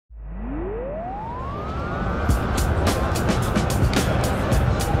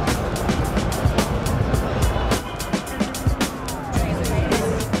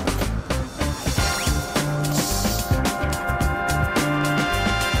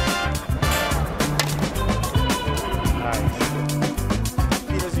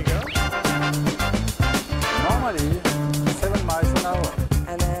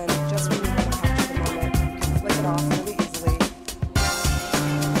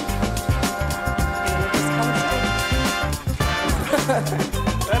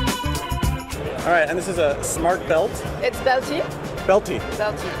All right, and this is a smart belt. It's Belty. Belty.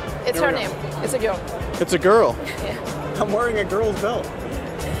 Belty. It's her name. It's a girl. It's a girl. Yeah. I'm wearing a girl's belt.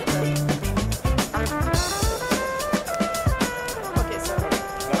 Okay, so.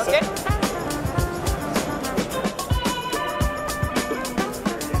 Okay.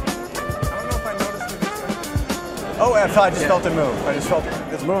 Oh, I just felt it move. I just felt it.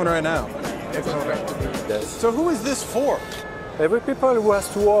 It's moving right now. It's moving. Yes. So who is this for? Every people who has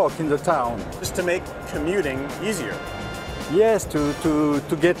to walk in the town. Just to make commuting easier. Yes, to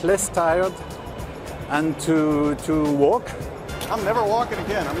get less tired and to walk. I'm never walking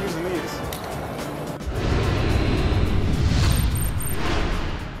again. I'm using these.